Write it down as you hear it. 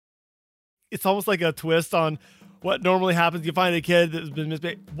it's almost like a twist on what normally happens. You find a kid that's been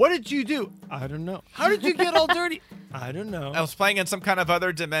misbehaved. What did you do? I don't know. How did you get all dirty? I don't know. I was playing in some kind of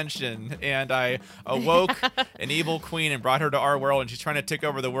other dimension, and I awoke an evil queen and brought her to our world, and she's trying to take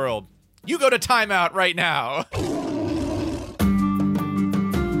over the world. You go to timeout right now.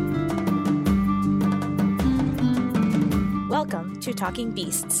 Welcome to Talking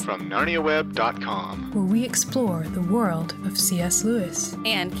Beasts from NarniaWeb.com, where we explore the world of C.S. Lewis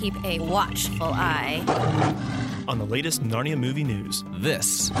and keep a watchful eye on the latest Narnia movie news.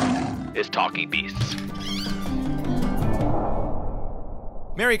 This is Talking Beasts.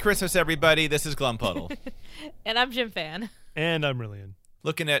 Merry Christmas, everybody. This is Glumpuddle. And I'm Jim Fan. And I'm Rillian.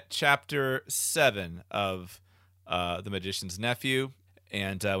 Looking at Chapter 7 of The Magician's Nephew.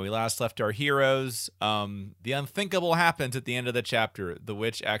 And we last left our heroes. The unthinkable happens at the end of the chapter. The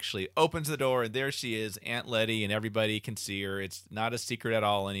witch actually opens the door, and there she is, Aunt Letty, and everybody can see her. It's not a secret at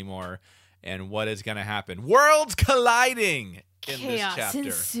all anymore. And what is going to happen? Worlds colliding in this chapter.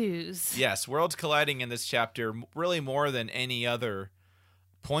 Chaos ensues. Yes, worlds colliding in this chapter, really more than any other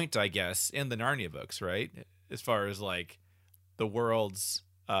point, I guess, in the Narnia books, right? As far as, like, the worlds...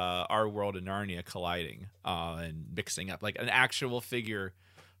 our world and Narnia colliding and mixing up, like an actual figure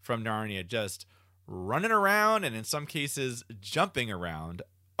from Narnia just running around and in some cases jumping around.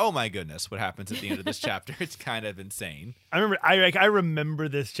 Oh my goodness, what happens at the end of this chapter? It's kind of insane. I remember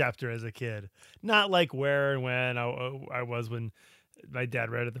this chapter as a kid, not like where and when I was when my dad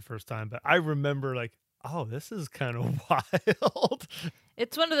read it the first time, but I remember like, oh, this is kind of wild.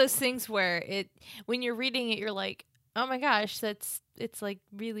 It's one of those things where when you're reading it, you're like, oh my gosh, it's like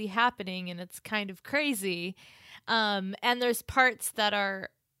really happening and it's kind of crazy. And there's parts that are,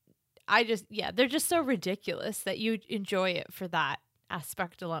 they're just so ridiculous that you enjoy it for that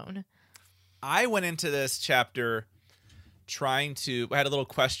aspect alone. I went into this chapter I had a little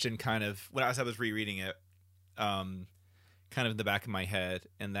question kind of, when I was rereading it, kind of in the back of my head,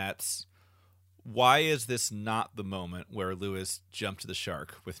 and that's, why is this not the moment where Lewis jumped the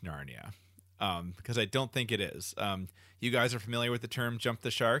shark with Narnia? Because I don't think it is. You guys are familiar with the term "jump the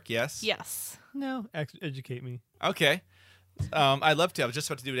shark"? Yes. Yes. No, educate me. Okay. I'd love to. I was just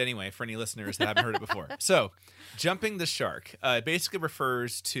about to do it anyway for any listeners that haven't heard it before. So, jumping the shark basically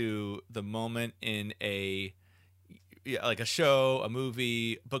refers to the moment in a show, a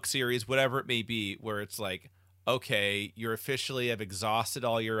movie, book series, whatever it may be, where it's like, okay, you officially have exhausted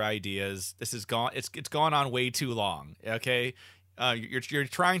all your ideas. This is gone. It's gone on way too long. Okay. You're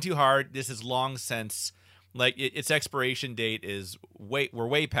trying too hard. This is long since, like, its expiration date is we're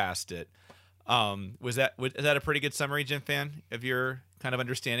way past it. Is that a pretty good summary, Jim Fan, of your kind of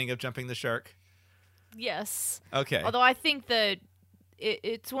understanding of jumping the shark? Yes. Okay. Although I think that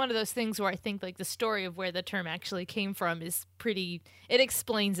it's one of those things where I think like the story of where the term actually came from is it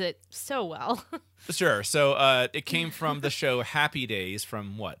explains it so well. Sure. So it came from the show Happy Days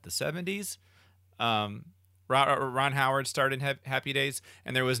from the 70s? Ron Howard started Happy Days,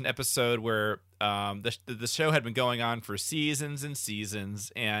 and there was an episode where the show had been going on for seasons and seasons,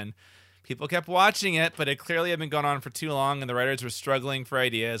 and people kept watching it, but it clearly had been going on for too long, and the writers were struggling for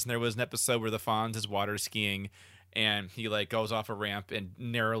ideas. And there was an episode where the Fonz is water skiing, and he like goes off a ramp and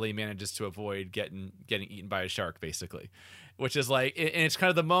narrowly manages to avoid getting eaten by a shark, basically, which is like, and it's kind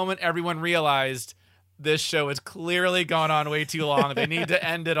of the moment everyone realized this show has clearly gone on way too long. They need to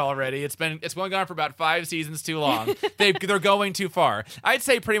end it already. It's going on for about 5 seasons too long. They're going too far. I'd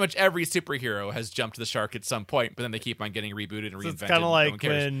say pretty much every superhero has jumped the shark at some point, but then they keep on getting rebooted and reinvented. It's kind of like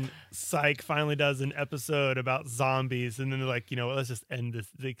when Psych finally does an episode about zombies, and then they're like, let's just end this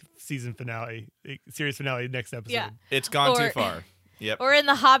series finale next episode. Yeah. It's gone too far. Yep. Or in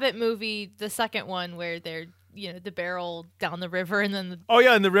the Hobbit movie, the second one, where they're the barrel down the river, and then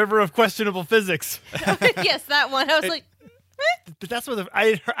in the river of questionable physics. Yes, that one. I was like, but that's what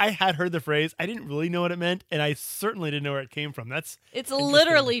I had heard the phrase. I didn't really know what it meant, and I certainly didn't know where it came from. It's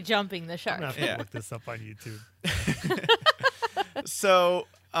literally jumping the shark. I'm gonna have to look this up on YouTube. So,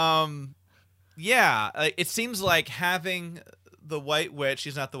 it seems like having the White Witch.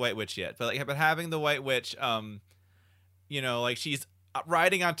 She's not the White Witch yet, but having the White Witch, like she's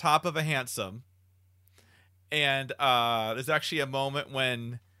riding on top of a hansom. And there's actually a moment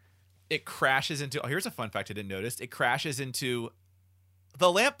when it crashes into... Oh, here's a fun fact I didn't notice. It crashes into the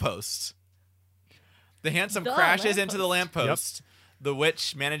lamppost. The hansom crashes into the lamppost. Yep. The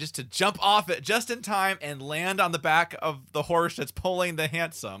witch manages to jump off it just in time and land on the back of the horse that's pulling the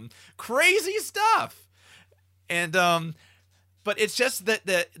hansom. Crazy stuff! And, but it's just that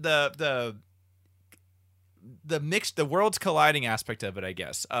the worlds colliding aspect of it, I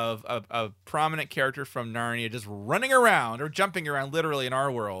guess, of a prominent character from Narnia just running around or jumping around literally in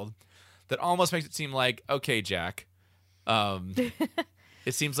our world that almost makes it seem like, okay, Jack,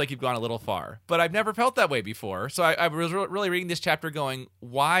 it seems like you've gone a little far. But I've never felt that way before. So I was really reading this chapter going,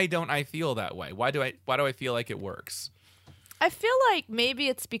 why don't I feel that way? Why do I feel like it works? I feel like maybe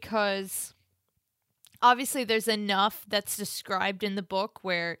it's because obviously there's enough that's described in the book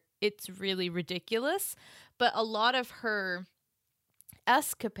where it's really ridiculous, but a lot of her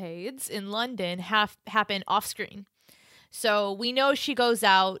escapades in London happen off screen. So we know she goes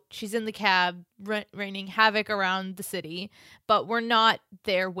out, she's in the cab, raining havoc around the city, but we're not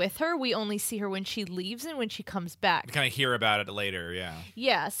there with her. We only see her when she leaves and when she comes back. We kind of hear about it later, yeah.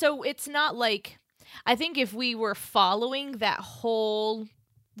 Yeah, so it's not like, I think if we were following that whole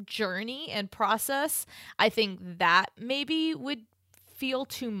journey and process, I think that maybe would feel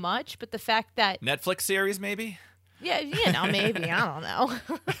too much, but the fact that... Netflix series, maybe? Yeah, maybe, I don't know.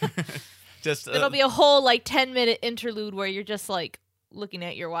 Just it'll be a whole 10-minute interlude where you're just looking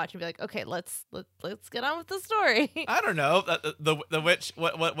at your watch and be like, okay, let's get on with the story. I don't know. The witch.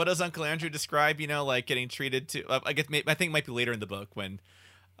 What does Uncle Andrew describe? Getting treated to. I think it might be later in the book when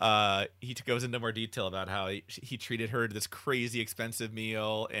he goes into more detail about how he treated her to this crazy expensive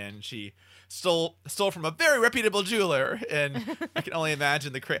meal, and she stole from a very reputable jeweler. And I can only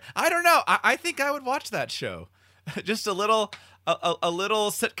imagine I don't know. I think I would watch that show. Just a little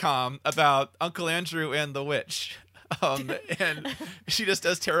sitcom about Uncle Andrew and the witch, and she just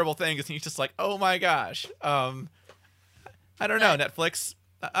does terrible things, and he's just like, oh my gosh. I don't know, Netflix.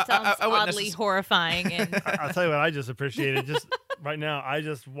 Sounds oddly horrifying. And I'll tell you what I just appreciated. Just right now, I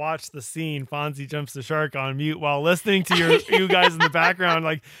just watched the scene Fonzie jumps the shark on mute while listening to you guys in the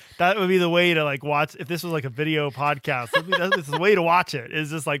background. That would be the way to watch. If this was a video podcast, that's the way to watch it. Is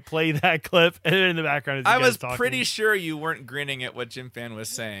just play that clip and in the background. I was pretty sure you weren't grinning at what Jim Fan was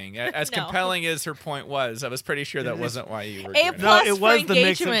saying. As No. compelling as her point was, I was pretty sure that wasn't why you were. A+. Grinning. No, it for was the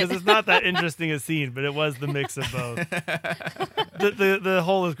mix engagement. because it's not that interesting a scene, but it was the mix of both. The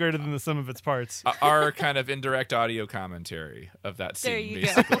whole is greater than the sum of its parts. Our kind of indirect audio commentary of that scene. There you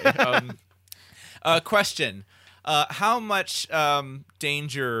basically. Question. How much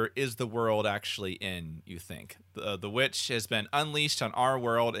danger is the world actually in, you think? The witch has been unleashed on our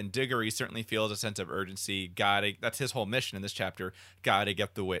world, and Diggory certainly feels a sense of urgency. That's his whole mission in this chapter. Gotta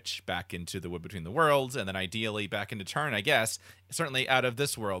get the witch back into the wood between the worlds, and then ideally back into Tarn, I guess. Certainly out of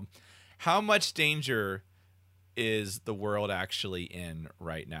this world. How much danger is the world actually in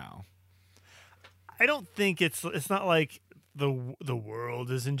right now? I don't think it's not like the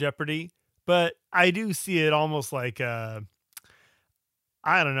world is in jeopardy, but I do see it almost like I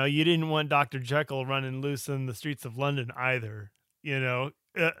don't know. You didn't want Dr. Jekyll running loose in the streets of London either. I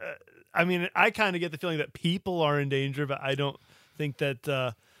mean, I kind of get the feeling that people are in danger, but I don't think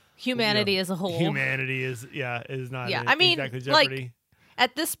that humanity as a whole. Humanity is not. Yeah, in I mean, exactly jeopardy.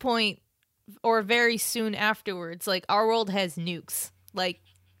 At this point, or very soon afterwards, our world has nukes. We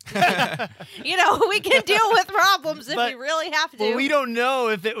can deal with problems if we really have to. Well, we don't know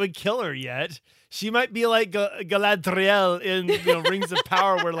if it would kill her yet. She might be like Galadriel in Rings of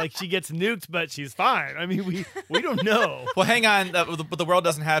Power, where she gets nuked, but she's fine. I mean, we don't know. Well, hang on. The world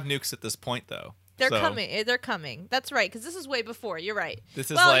doesn't have nukes at this point, though. They're coming. They're coming. That's right, because this is way before. You're right. This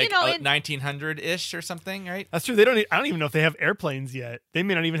is 1900-ish or something, right? That's true. I don't even know if they have airplanes yet. They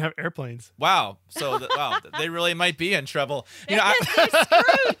may not even have airplanes. Wow. So they really might be in trouble.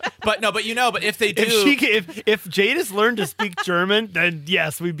 But if they do, if Jadis learned to speak German, then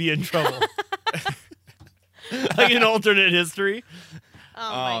yes, we'd be in trouble. Like an alternate history.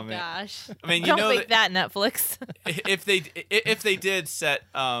 Oh my gosh! I mean, don't make that Netflix. if they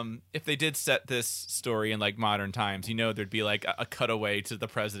did set this story in modern times, there'd be a cutaway to the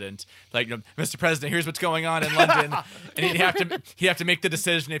president, Mr. President, here's what's going on in London, and he'd have to make the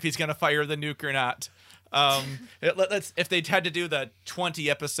decision if he's going to fire the nuke or not. If they had to do the 20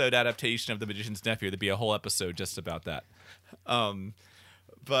 episode adaptation of The Magician's Nephew, there'd be a whole episode just about that.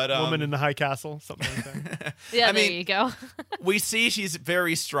 But Woman in the High Castle, something like that. Yeah, there you go. We see she's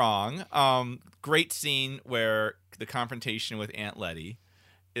very strong. Great scene where the confrontation with Aunt Letty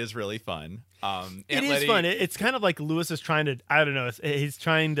is really fun. It is fun. It's kind of like Lewis is trying to, I don't know, he's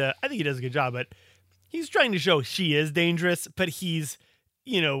trying to, I think he does a good job, but he's trying to show she is dangerous, but he's,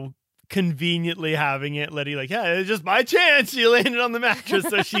 conveniently having Aunt Letty it's just my chance. She landed on the mattress,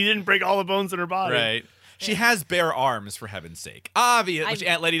 so she didn't break all the bones in her body. Right. She has bare arms, for heaven's sake. Obviously, which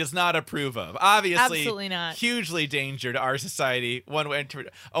Aunt Letty does not approve of. Obviously, absolutely not. Hugely danger to our society. One way.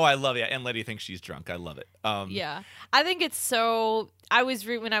 I love it. Aunt Letty thinks she's drunk. I love it. Yeah, I think it's so.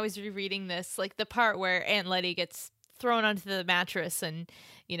 When I was rereading this, the part where Aunt Letty gets thrown onto the mattress, and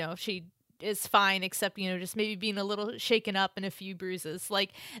she is fine, except, you know, just maybe being a little shaken up and a few bruises.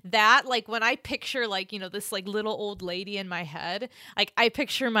 Like that, like when I picture like, you know, this like little old lady in my head, like I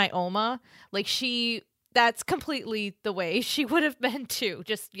picture my Oma, like that's completely the way she would have been too.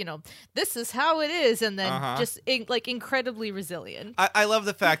 Just, you know, this is how it is. And then just like incredibly resilient. I love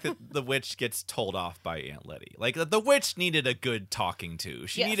the fact that the witch gets told off by Aunt Letty. Like the witch needed a good talking to.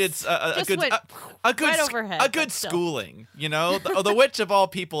 She needed a good right overhead, a good schooling. You know, the witch of all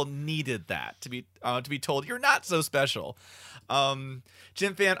people needed that to be told you're not so special.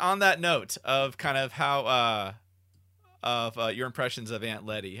 Jim Fan, on that note of kind of how your impressions of Aunt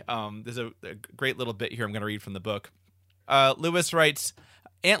Letty. There's a great little bit here I'm going to read from the book. Lewis writes,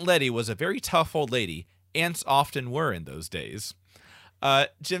 Aunt Letty was a very tough old lady. Aunts often were in those days.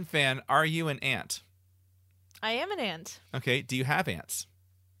 Jim Fan, are you an aunt? I am an aunt. Okay. Do you have aunts?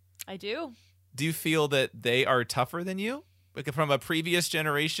 I do. Do you feel that they are tougher than you? Like from a previous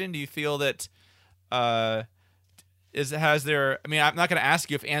generation, do you feel that I mean, I'm not going to ask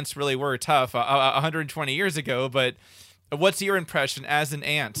you if aunts really were tough 120 years ago, but what's your impression as an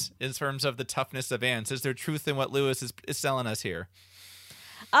aunt in terms of the toughness of aunts? Is there truth in what Lewis is selling us here?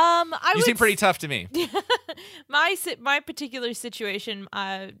 You seem pretty tough to me. My particular situation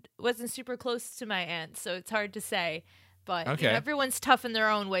wasn't super close to my aunt, so it's hard to say. But you know, everyone's tough in their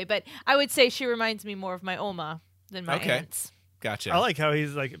own way. But I would say she reminds me more of my Oma than my aunts. Gotcha. I like how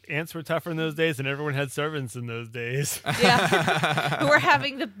he's like, ants were tougher in those days, and everyone had servants in those days. Yeah, who were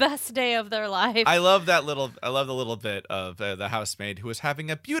having the best day of their life. I love the little bit of the housemaid who was having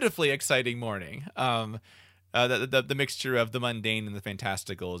a beautifully exciting morning. The mixture of the mundane and the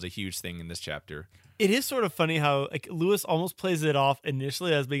fantastical is a huge thing in this chapter. It is sort of funny how like Lewis almost plays it off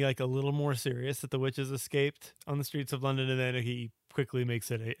initially as being like a little more serious that the witches escaped on the streets of London, and then he quickly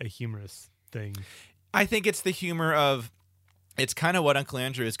makes it a humorous thing. I think it's the humor of. It's kind of what Uncle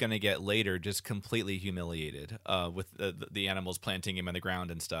Andrew is going to get later, just completely humiliated with the animals planting him on the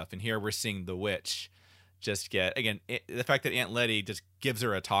ground and stuff. And here we're seeing the witch just get, again, the fact that Aunt Letty just gives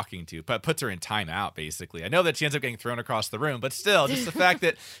her a talking to, but puts her in timeout, basically. I know that she ends up getting thrown across the room, but still, just the fact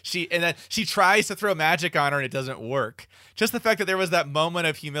that she tries to throw magic on her and it doesn't work. Just the fact that there was that moment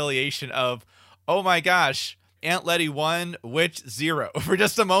of humiliation of, oh my gosh, Aunt Letty 1, witch 0 for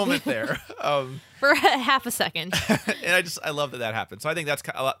just a moment there. For half a second. And I love that happened. So I think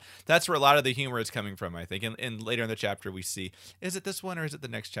that's where a lot of the humor is coming from, I think. And later in the chapter we see, is it this one or is it the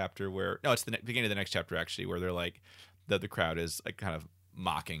next chapter where, no, it's the beginning of the next chapter actually, where they're like, the crowd is like kind of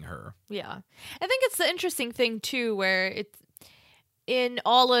mocking her. Yeah. I think it's the interesting thing too, where it's in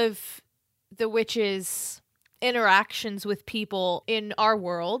all of the witches' interactions with people in our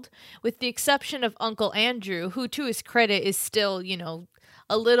world, with the exception of Uncle Andrew, who to his credit is still, you know,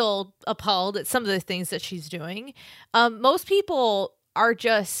 a little appalled at some of the things that she's doing. Most people are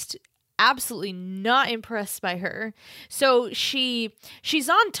just absolutely not impressed by her. So she's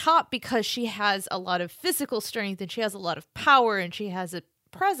on top because she has a lot of physical strength and she has a lot of power and she has a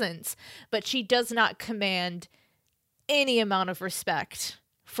presence, but she does not command any amount of respect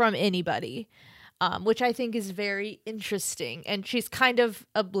from anybody. Which I think is very interesting, and she's kind of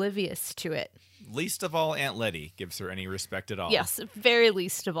oblivious to it. Least of all, Aunt Letty gives her any respect at all. Yes, very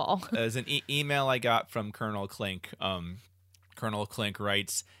least of all. As an email I got from Colonel Clink, Colonel Clink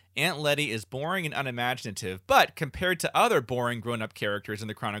writes, Aunt Letty is boring and unimaginative, but compared to other boring grown-up characters in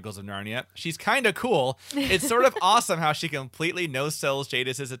the Chronicles of Narnia, she's kind of cool. It's sort of awesome how she completely no-sells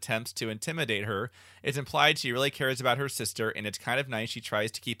Jadis's attempts to intimidate her. It's implied she really cares about her sister, and it's kind of nice she tries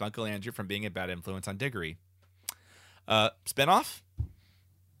to keep Uncle Andrew from being a bad influence on Diggory. Spinoff?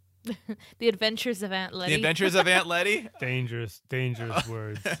 The Adventures of Aunt Letty. The Adventures of Aunt Letty? Dangerous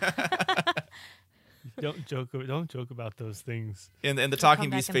words. Don't joke about those things. In the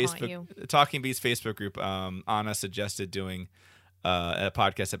Talking Beasts Facebook group, Anna suggested doing a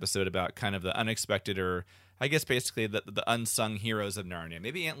podcast episode about kind of the unexpected, or I guess basically the unsung heroes of Narnia.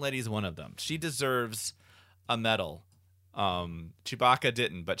 Maybe Aunt Letty's one of them. She deserves a medal. Chewbacca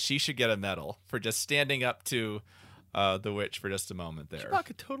didn't, but she should get a medal for just standing up to the witch for just a moment there.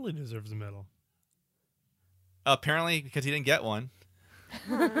 Chewbacca totally deserves a medal. Apparently, because he didn't get one.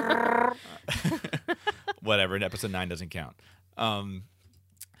 Whatever, and episode 9 doesn't count.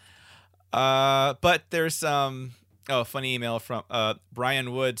 But there's a funny email from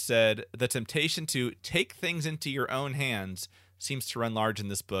Brian Wood said, the temptation to take things into your own hands seems to run large in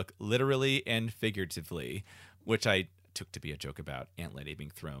this book, literally and figuratively, which I took to be a joke about Aunt Letty being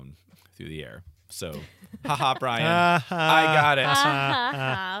thrown through the air. So, haha, Brian, I got it.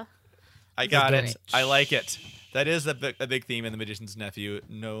 I got it. I like it. That is a big theme in The Magician's Nephew,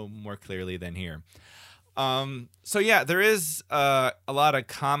 no more clearly than here. So yeah, there is a lot of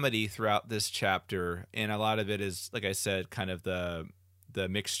comedy throughout this chapter, and a lot of it is, like I said, kind of the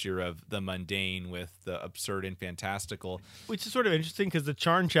mixture of the mundane with the absurd and fantastical. Which is sort of interesting because the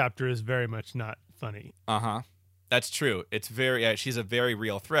Charn chapter is very much not funny. That's true. It's very she's a very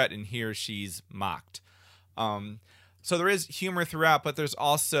real threat, and here she's mocked. So there is humor throughout, but there's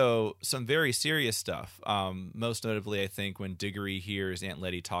also some very serious stuff. Most notably, I think, when Diggory hears Aunt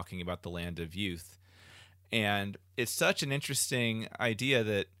Letty talking about the land of youth. And it's such an interesting idea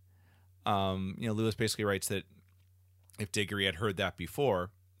that, Lewis basically writes that if Diggory had heard that before,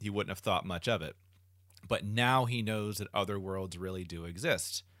 he wouldn't have thought much of it. But now he knows that other worlds really do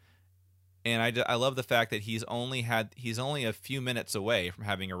exist. And I love the fact that he's only a few minutes away from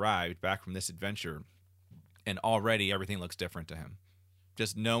having arrived back from this adventure, and already everything looks different to him.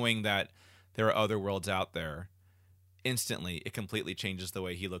 Just knowing that there are other worlds out there, instantly it completely changes the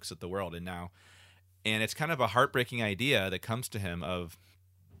way he looks at the world. And it's kind of a heartbreaking idea that comes to him of,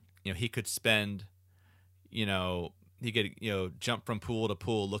 he could spend, he could, jump from pool to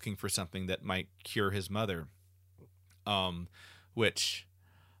pool looking for something that might cure his mother. Which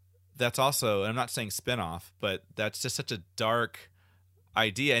that's also, I'm not saying spinoff, but that's just such a dark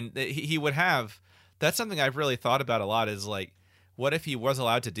idea. And he would have, that's something I've really thought about a lot, is like, what if he was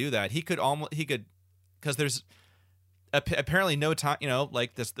allowed to do that? He could, because there's apparently no time,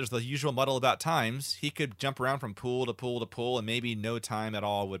 like this, there's the usual muddle about times. He could jump around from pool to pool to pool, and maybe no time at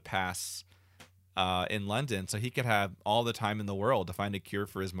all would pass in London. So he could have all the time in the world to find a cure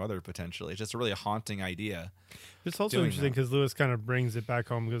for his mother, potentially. It's just a really haunting idea. It's also interesting because Lewis kind of brings it back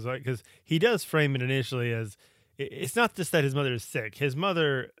home because he does frame it initially as, it's not just that his mother is sick. His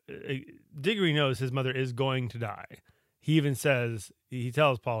mother, Diggory knows his mother is going to die. He even says, he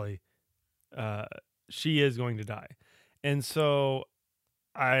tells Polly, she is going to die. And so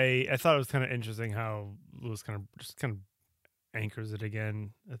I thought it was kind of interesting how Lewis kind of anchors it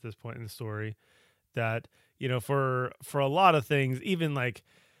again at this point in the story, that, for a lot of things, even like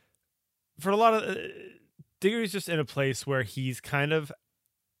for a lot of Diggory's just in a place where he's kind of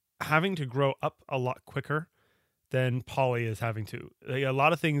having to grow up a lot quicker than Polly is having to. Like, a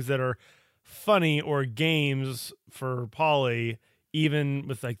lot of things that are funny or games for Polly, even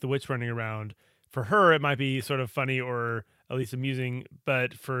with like the witch running around, for her it might be sort of funny or at least amusing,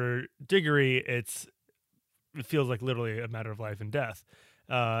 but for Diggory it feels like literally a matter of life and death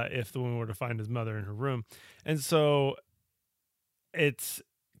if the woman were to find his mother in her room. And so it's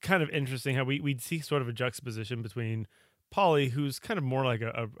kind of interesting how we'd see sort of a juxtaposition between Polly, who's kind of more like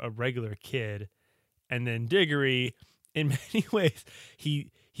a regular kid, and then Diggory. In many ways, he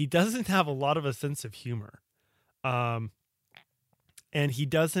doesn't have a lot of a sense of humor, and he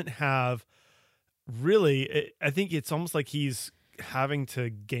doesn't have really. I think it's almost like he's having to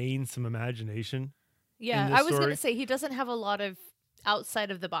gain some imagination. Yeah, I was going to say he doesn't have a lot of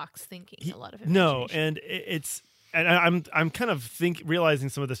outside of the box thinking. A lot of imagination. No, and I'm kind of realizing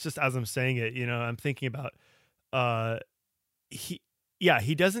some of this just as I'm saying it. I'm thinking about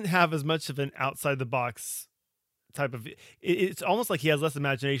he doesn't have as much of an outside the box type of. It's almost like he has less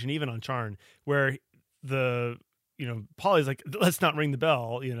imagination even on Charn, where Polly's like, let's not ring the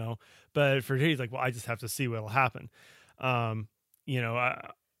bell, but for he's like, well, I just have to see what'll happen. We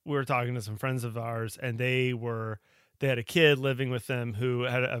were talking to some friends of ours, and they had a kid living with them who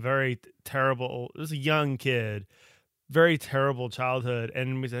had a very terrible, it was a young kid, very terrible childhood.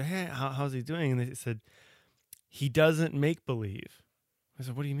 And we said, hey, how's he doing? And they said, he doesn't make believe. I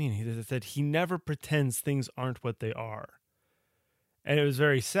said, what do you mean? He said, he never pretends things aren't what they are. And it was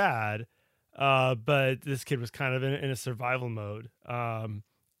very sad. But this kid was kind of in a survival mode.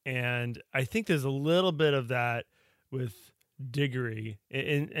 And I think there's a little bit of that with Diggory,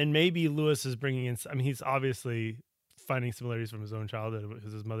 and maybe Lewis is bringing in, I mean, he's obviously finding similarities from his own childhood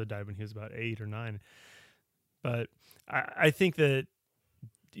because his mother died when he was about 8 or 9. But I think that,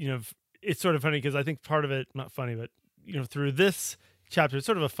 it's sort of funny because I think part of it, not funny, but, through this chapter, it's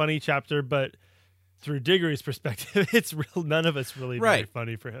sort of a funny chapter, but through Diggory's perspective, it's real. None of it's really very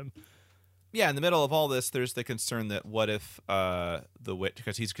funny for him. Yeah, in the middle of all this, there's the concern that what if the witch,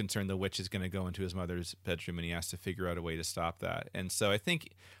 because he's concerned the witch is going to go into his mother's bedroom, and he has to figure out a way to stop that. And so I think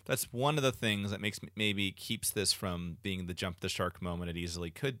that's one of the things that maybe keeps this from being the jump the shark moment it easily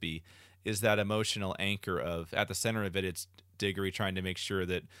could be, is that emotional anchor of, at the center of it, it's Diggory trying to make sure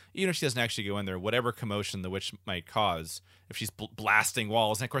that even if she doesn't actually go in there, whatever commotion the witch might cause, if she's blasting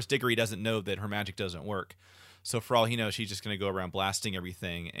walls, and of course Diggory doesn't know that her magic doesn't work. So for all he knows, she's just going to go around blasting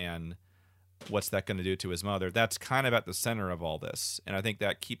everything, and what's that going to do to his mother? That's kind of at the center of all this. And I think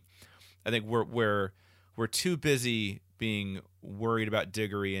we're too busy being worried about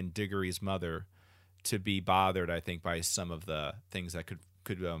Diggory and Diggory's mother to be bothered, I think, by some of the things that could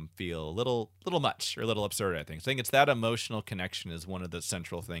feel a little much or a little absurd. I think it's that emotional connection is one of the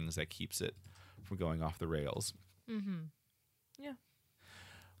central things that keeps it from going off the rails. Mm-hmm. Yeah.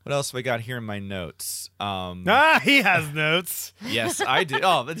 What else have I got here in my notes? He has notes. Yes, I do.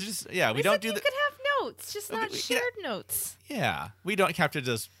 Oh, it's just we don't do You that. could have notes, just not shared notes. Yeah, we don't have to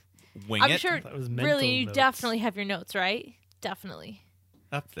just wing I'm it. sure. That was mental Really, you notes. definitely have your notes, right? Definitely.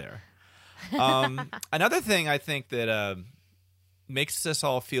 Up there. Another thing I think that makes this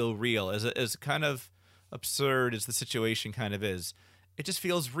all feel real is kind of absurd as the situation kind of is. It just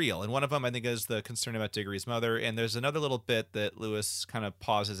feels real. And one of them, I think, is the concern about Diggory's mother. And there's another little bit that Lewis kind of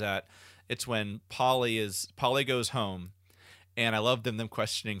pauses at. It's when Polly goes home. And I love them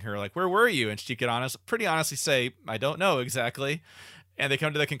questioning her, like, where were you? And she could pretty honestly say, I don't know exactly. And they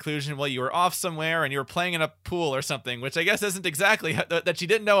come to the conclusion, well, you were off somewhere and you were playing in a pool or something, which I guess isn't exactly that she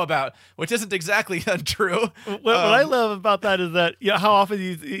didn't know about, which isn't exactly untrue. What I love about that is that how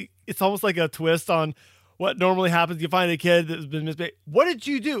often it's almost like a twist on what normally happens. You find a kid that's been misbehaved. What did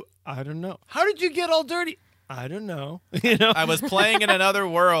you do? I don't know. How did you get all dirty? I don't know. I was playing in another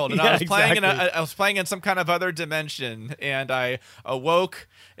world, and Yeah, I was playing in some kind of other dimension, and I awoke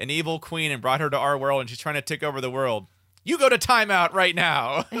an evil queen and brought her to our world, and she's trying to take over the world. You go to timeout right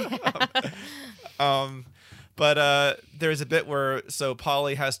now. But there's a bit where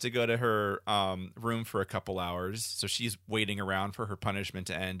Polly has to go to her room for a couple hours, so she's waiting around for her punishment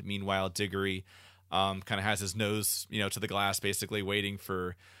to end. Meanwhile, Diggory kind of has his nose, to the glass, basically waiting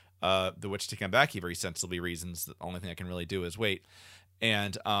for the witch to come back. He very sensibly reasons the only thing I can really do is wait.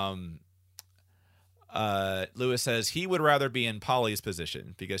 And Lewis says he would rather be in Polly's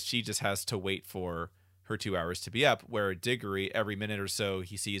position because she just has to wait for her 2 hours to be up, where Diggory, every minute or so,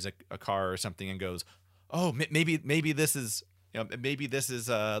 he sees a car or something and goes, oh, maybe this is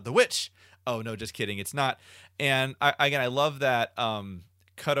the witch. Oh no, just kidding, it's not. And I love that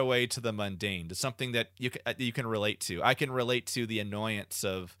cutaway to the mundane, to something that you can relate to. I can relate to the annoyance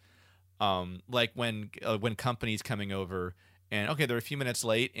of like when company's coming over and okay, they're a few minutes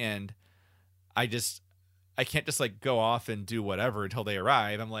late, and I can't just like go off and do whatever until they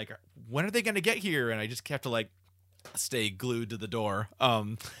arrive. I'm like, when are they going to get here? And I just have to like stay glued to the door.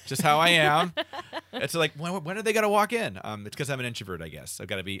 Just how I am. It's like, when are they going to walk in? It's because I'm an introvert, I guess. I've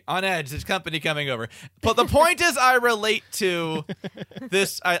got to be on edge. There's company coming over. But the point is, I relate to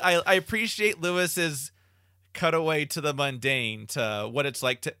this. I appreciate Lewis's cutaway to the mundane, to what it's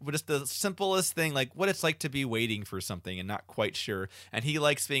like to just the simplest thing, like what it's like to be waiting for something and not quite sure. And he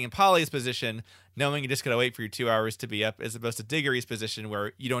likes being in Polly's position, knowing you just gotta wait for your 2 hours to be up, as opposed to Diggory's position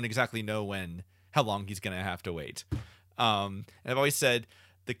where you don't exactly know how long he's gonna have to wait. And I've always said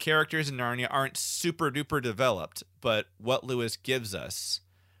the characters in Narnia aren't super duper developed, but what Lewis gives us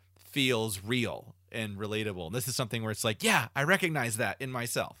feels real and relatable. And this is something where it's like, yeah, I recognize that in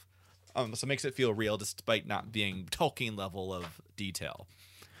myself. So it makes it feel real despite not being Tolkien level of detail.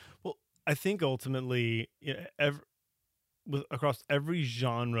 Well, I think ultimately, across every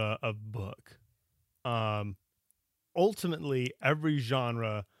genre of book, ultimately every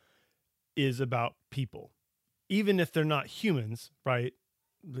genre is about people, even if they're not humans, right?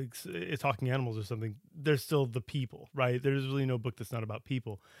 Like talking animals or something, they're still the people, right? There's really no book that's not about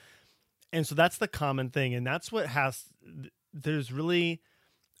people, and so that's the common thing, and that's what there's really.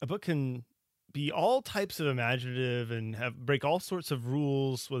 A book can be all types of imaginative and break all sorts of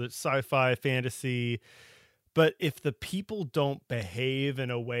rules, whether it's sci-fi, fantasy. But if the people don't behave in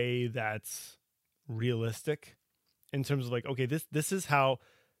a way that's realistic, in terms of like, okay, this is how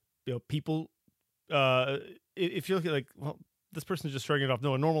people. If you look at like, well, this person's just shrugging it off.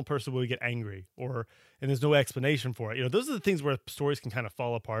 No, a normal person would get angry, and there's no explanation for it. Those are the things where stories can kind of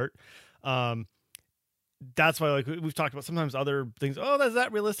fall apart. That's why, like we've talked about, sometimes other things. Oh, is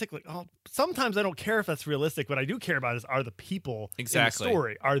that realistic? Like, oh, sometimes I don't care if that's realistic. What I do care about are the people exactly in the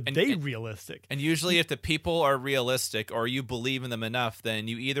story. Are they realistic? And usually, if the people are realistic or you believe in them enough, then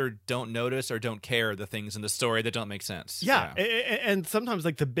you either don't notice or don't care the things in the story that don't make sense. Yeah. And sometimes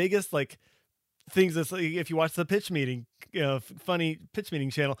like the biggest like things that's like, if you watch the pitch meeting, funny pitch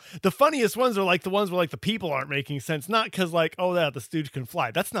meeting channel, the funniest ones are like the ones where like the people aren't making sense, not because like, oh, that the stooge can fly.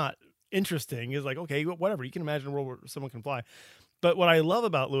 That's not interesting. Is like, okay, whatever, you can imagine a world where someone can fly. But what I love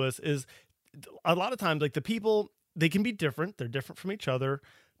about Lewis is a lot of times like the people, they can be different, they're different from each other,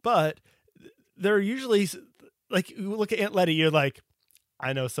 but they're usually like, you look at Aunt Letty, you're like,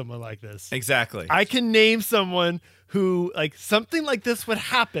 I know someone like this. Exactly. I can name someone who like something like this would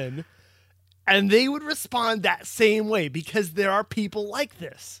happen and they would respond that same way because there are people like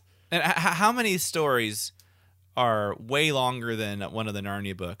this. And how many stories are way longer than one of the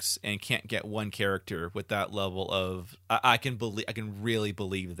Narnia books and can't get one character with that level of I can really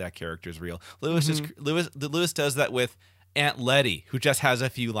believe that character is real. Lewis does that with Aunt Letty, who just has a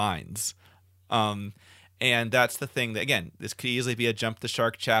few lines. And that's the thing that, again, this could easily be a jump the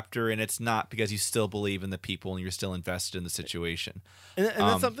shark chapter, and it's not, because you still believe in the people and you're still invested in the situation. And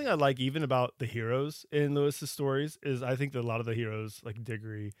that's something I like even about the heroes in Lewis's stories, is I think that a lot of the heroes, like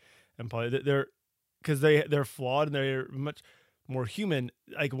Diggory and Polly, they're flawed and they're much more human.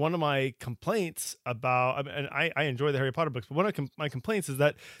 Like, one of my complaints about, and I enjoy the Harry Potter books, but one of my complaints is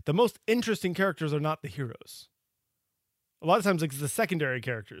that the most interesting characters are not the heroes. A lot of times, like, the secondary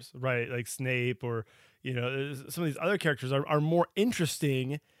characters, right? Like Snape, or, you know, some of these other characters are more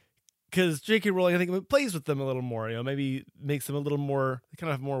interesting because J.K. Rowling, I think, plays with them a little more. You know, maybe makes them a little more, they kind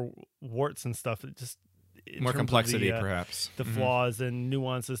of have more warts and stuff. It just more complexity, perhaps. The flaws and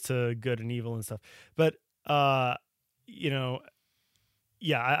nuances to good and evil and stuff. But you know,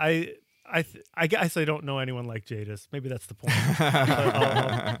 yeah, I guess I don't know anyone like Jadis. Maybe that's the point.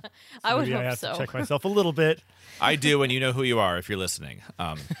 I would hope I have so. to check myself a little bit. I do, and you know who you are if you're listening.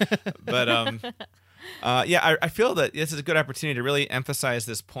 I feel that this is a good opportunity to really emphasize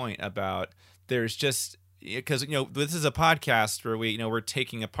this point about there's just, because, you know, this is a podcast where we're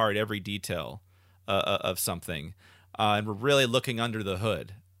taking apart every detail of something, and we're really looking under the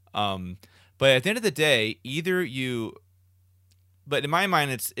hood. But at the end of the day, but in my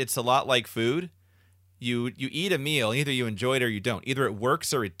mind, it's a lot like food. You eat a meal, either you enjoy it or you don't. Either it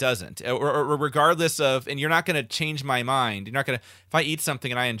works or it doesn't. Or regardless of, and you're not going to change my mind. You're not going to, if I eat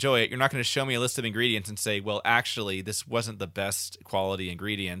something and I enjoy it, you're not going to show me a list of ingredients and say, well, actually, this wasn't the best quality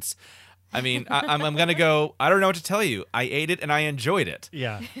ingredients. I mean, I'm going to go, I don't know what to tell you. I ate it and I enjoyed it.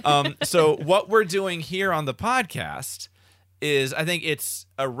 Yeah. So what we're doing here on the podcast is, I think it's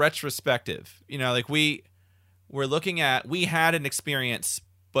a retrospective. You know, like we're looking at, we had an experience,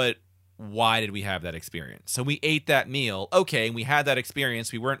 but why did we have that experience? So we ate that meal. Okay, and we had that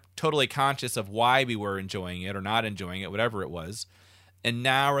experience. We weren't totally conscious of why we were enjoying it or not enjoying it, whatever it was. And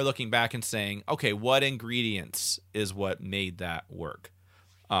now we're looking back and saying, okay, what ingredients is what made that work?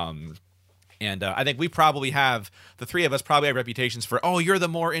 And I think we probably have, the three of us probably have reputations for, oh, you're the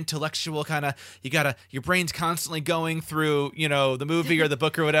more intellectual kind of, your brain's constantly going through, you know, the movie or the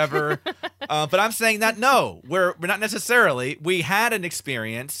book or whatever. But I'm saying that, no, we're not necessarily. We had an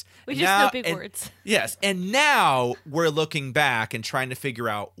experience. We just know big words. Yes. And now we're looking back and trying to figure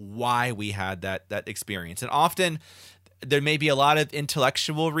out why we had that experience. And often there may be a lot of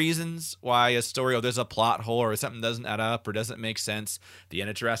intellectual reasons why a story, there's a plot hole or something doesn't add up or doesn't make sense. The end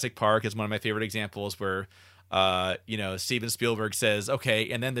of Jurassic Park is one of my favorite examples where, Steven Spielberg says,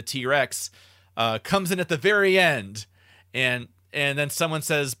 okay, and then the T-Rex comes in at the very end. And then someone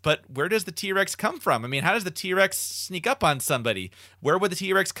says, but where does the T-Rex come from? I mean, how does the T-Rex sneak up on somebody? Where would the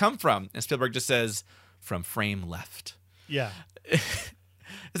T-Rex come from? And Spielberg just says, from frame left. Yeah.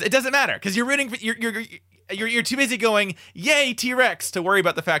 It doesn't matter because you're rooting for, you're too busy going, yay, T-Rex, to worry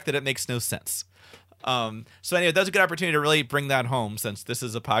about the fact that it makes no sense. So anyway, that's a good opportunity to really bring that home, since this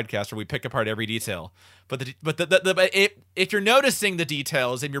is a podcast where we pick apart every detail. But if you're noticing the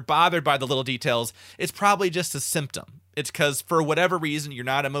details and you're bothered by the little details, it's probably just a symptom. It's because for whatever reason you're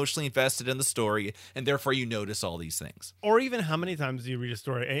not emotionally invested in the story, and therefore you notice all these things. Or even how many times do you read a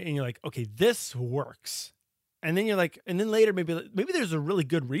story and you're like, okay, this works, and then you're like, and then later maybe there's a really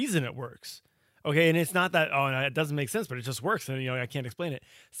good reason it works. Okay, and it's not that, oh, no, it doesn't make sense, but it just works, and I can't explain it.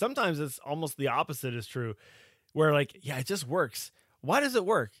 Sometimes it's almost the opposite is true, where like, yeah, it just works. Why does it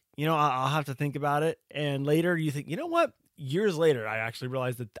work? I'll have to think about it, and later you think, you know what? Years later, I actually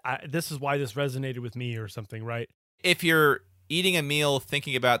realized that this is why this resonated with me or something, right? If you're eating a meal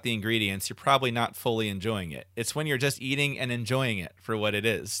thinking about the ingredients, you're probably not fully enjoying it. It's when you're just eating and enjoying it for what it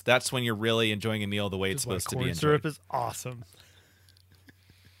is. That's when you're really enjoying a meal the way it's supposed to be enjoyed. Corn syrup is awesome.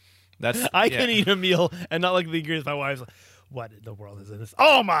 I can eat a meal and not look at the ingredients. My wife's like, what in the world is in this?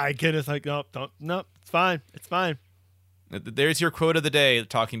 Oh my goodness. Like, nope, it's fine. It's fine. There's your quote of the day,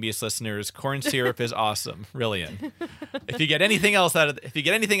 Talking Beast listeners. Corn syrup is awesome. Brilliant. If you get anything out of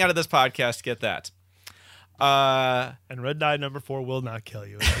this podcast, get that. And red dye number 4 will not kill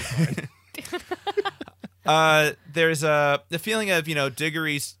you. There's the feeling of,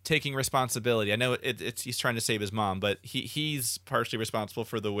 Diggory's taking responsibility. I know he's trying to save his mom, but he's partially responsible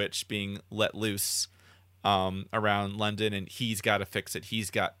for the witch being let loose around London, and he's got to fix it.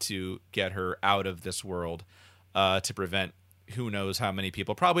 He's got to get her out of this world to prevent who knows how many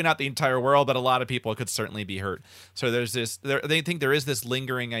people, probably not the entire world, but a lot of people could certainly be hurt. So there's they think there is this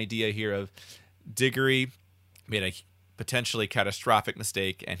lingering idea here of Diggory made a potentially catastrophic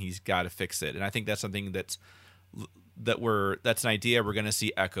mistake and he's got to fix it. And I think that's something that's that's an idea we're going to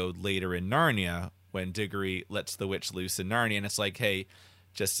see echoed later in Narnia when Diggory lets the witch loose in Narnia, and it's like, hey,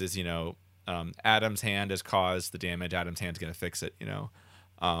 just as Adam's hand has caused the damage, Adam's hand's going to fix it.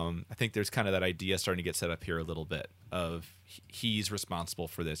 I think there's kind of that idea starting to get set up here a little bit of he's responsible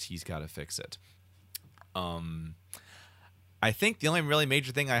for this, he's got to fix it. I think the only really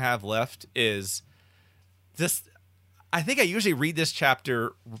major thing I have left is this. I think I usually read this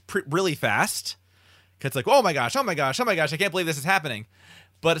chapter really fast because it's like, oh my gosh, I can't believe this is happening.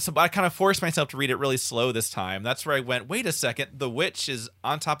 But I kind of forced myself to read it really slow this time. That's where I went, wait a second, the witch is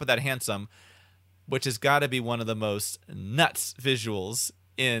on top of that hansom, which has got to be one of the most nuts visuals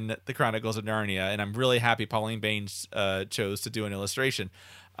in the Chronicles of Narnia. And I'm really happy Pauline Baines chose to do an illustration.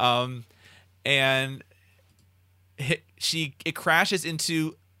 And it crashes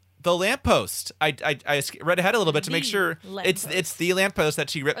into the lamppost. I read ahead a little bit to make sure it's the lamppost that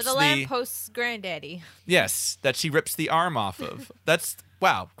she rips or the lampost's granddaddy. Yes, that she rips the arm off of. That's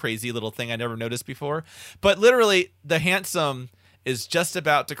wow, crazy little thing I never noticed before. But literally, the hansom is just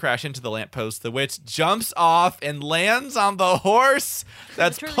about to crash into the lamppost. The witch jumps off and lands on the horse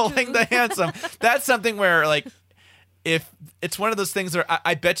that's pulling the hansom. That's something where, like, if it's one of those things where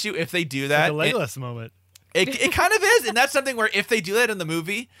I bet you if they do that, like a Legolas moment. It kind of is, and that's something where if they do that in the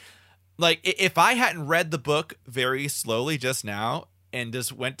movie, like if I hadn't read the book very slowly just now and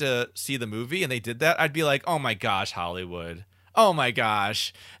just went to see the movie and they did that, I'd be like, oh my gosh, Hollywood. Oh my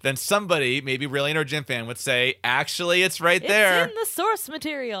gosh. Then somebody, maybe Brilliant or Jim Fan, would say, actually, it's right there. It's in the source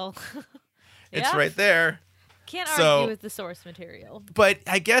material. It's right there. Can't argue with the source material. But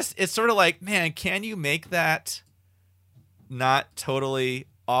I guess it's sort of like, man, can you make that not totally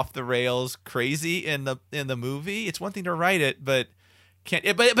off the rails crazy in the movie? It's one thing to write it, but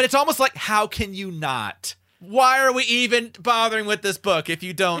it's almost like, how can you not? Why are we even bothering with this book if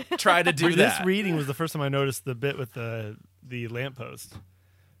you don't try to do that? This reading was the first time I noticed the bit with the lamppost.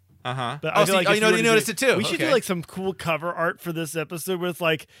 But you noticed it too. We should do like some cool cover art for this episode where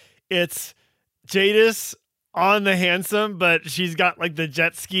it's Jadis on the hansom, but she's got like the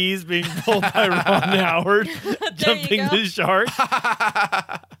jet skis being pulled by Ron Howard jumping the shark.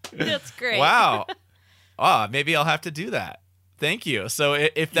 That's great. Wow. Maybe I'll have to do that. Thank you. So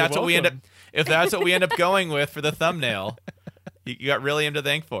if that's what we end up going with for the thumbnail, you got really to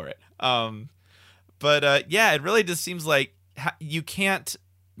thank for it. It really just seems like you can't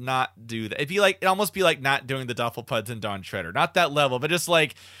not do that. It'd almost be like not doing the Duffelpuds and Dawn Treader. Not that level, but just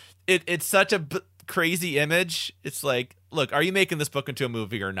like it's such a crazy image. It's like, look, are you making this book into a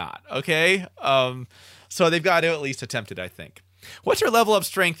movie or not? Okay. So they've got to at least attempt it, I think. What's her level of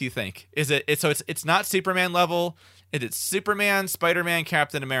strength, you think? It's not Superman level. It's Superman, Spider-Man,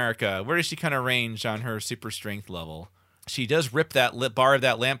 Captain America. Where does she kind of range on her super strength level? She does rip that bar of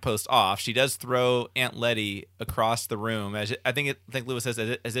that lamppost off. She does throw Aunt Letty across the room. I think Lewis says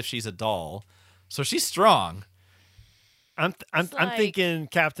as if she's a doll. So she's strong. I'm thinking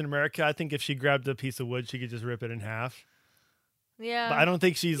Captain America. I think if she grabbed a piece of wood, she could just rip it in half. Yeah. But I don't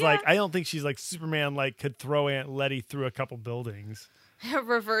think she's like Superman, like could throw Aunt Letty through a couple buildings.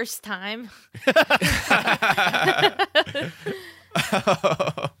 Reverse time.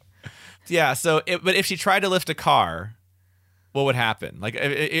 Yeah. But if she tried to lift a car, what would happen? Like,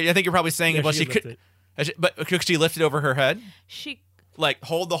 I think you're probably saying, well, she could, but could she lift it over her head? She like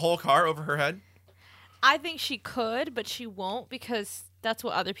hold the whole car over her head? I think she could, but she won't because that's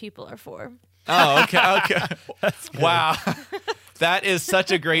what other people are for. Oh, okay. Wow. That is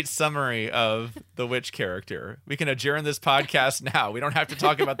such a great summary of the witch character. We can adjourn this podcast now. We don't have to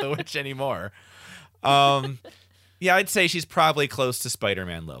talk about the witch anymore. Yeah, I'd say she's probably close to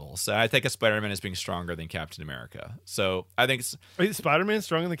Spider-Man levels. I think of Spider-Man as being stronger than Captain America. So I think Wait, Spider-Man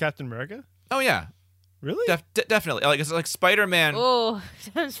stronger than Captain America? Oh yeah. Really? Definitely. It's like Spider-Man. Oh,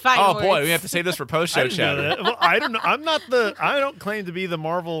 that's fine. Oh boy, we have to save this for post-show chatter. Well, I don't know. I don't claim to be the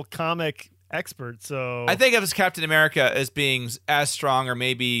Marvel comic expert, so I think of as Captain America as being as strong, or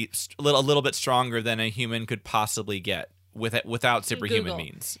maybe a little bit stronger than a human could possibly get without superhuman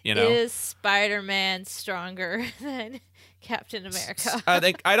means. You know, is Spider-Man stronger than Captain America?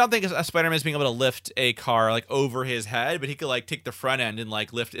 I don't think Spider-Man is being able to lift a car like over his head, but he could like take the front end and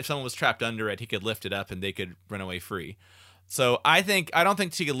like lift. If someone was trapped under it, he could lift it up and they could run away free. So I don't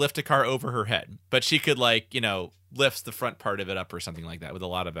think she could lift a car over her head, but she could lift the front part of it up or something like that with a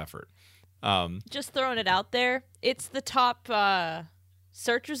lot of effort. Just throwing it out there, it's the top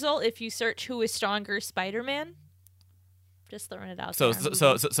search result if you search who is stronger, Spider-Man. Just throwing it out there.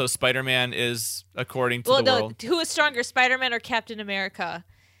 So Spider-Man is, according to the world. Who is stronger, Spider-Man or Captain America,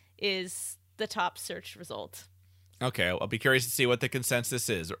 is the top search result. Okay, I'll be curious to see what the consensus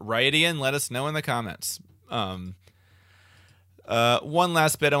is. Write in, let us know in the comments. One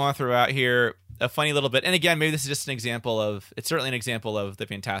last bit I want to throw out here, a funny little bit. And again, maybe this is just an example of, it's certainly an example of the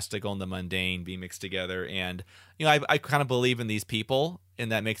fantastical and the mundane being mixed together. And, I kind of believe in these people,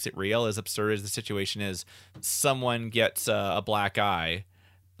 and that makes it real. As absurd as the situation is, someone gets a black eye.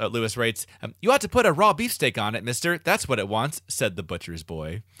 Lewis writes, "You ought to put a raw beefsteak on it, mister. That's what it wants," said the butcher's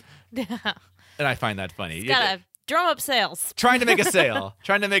boy. And I find that funny. It's gotta drum up sales. Trying to make a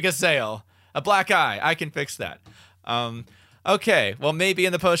sale. A black eye. I can fix that. Okay. Well, maybe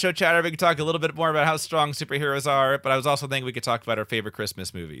in the post-show chatter, we can talk a little bit more about how strong superheroes are, but I was also thinking we could talk about our favorite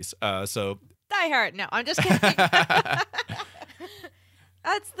Christmas movies. Die Hard. No, I'm just kidding.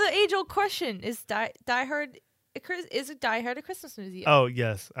 That's the age-old question. Is Die Hard a Christmas movie? Oh,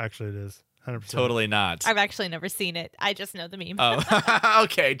 yes. Actually, it is. 100%. Totally not. I've actually never seen it. I just know the meme. Oh,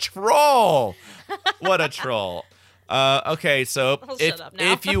 okay. Troll. What a troll. Okay, so I'll shut up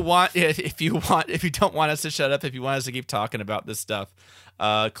now. if you don't want us to shut up, if you want us to keep talking about this stuff,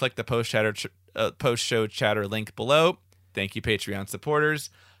 click the post-show chatter link below. Thank you, Patreon supporters.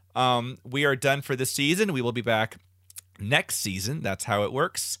 We are done for this season. We will be back next season. That's how it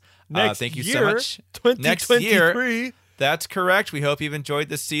works. Thank you so much. 2023. That's correct. We hope you've enjoyed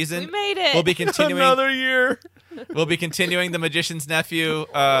this season. We made it. We'll be continuing Another year. We'll be continuing The Magician's Nephew.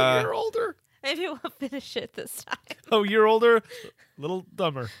 A year older. Maybe we'll finish it this time. Oh, year older. Little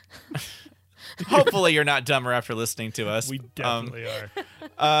dumber. Hopefully you're not dumber after listening to us. We definitely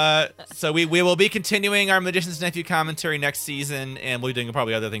are. So we will be continuing our Magician's Nephew commentary next season, and we'll be doing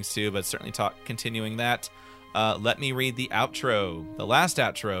probably other things too, but certainly continuing that. Let me read the outro, the last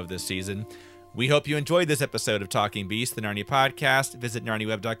outro of this season. We hope you enjoyed this episode of Talking Beasts, the Narnia podcast. Visit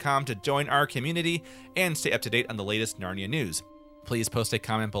NarniaWeb.com to join our community and stay up to date on the latest Narnia news. Please post a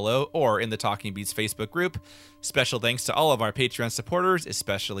comment below or in the Talking Beasts Facebook group. Special thanks to all of our Patreon supporters,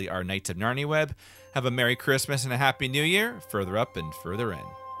 especially our Knights of Narnia Web. Have a Merry Christmas and a Happy New Year, further up and further in.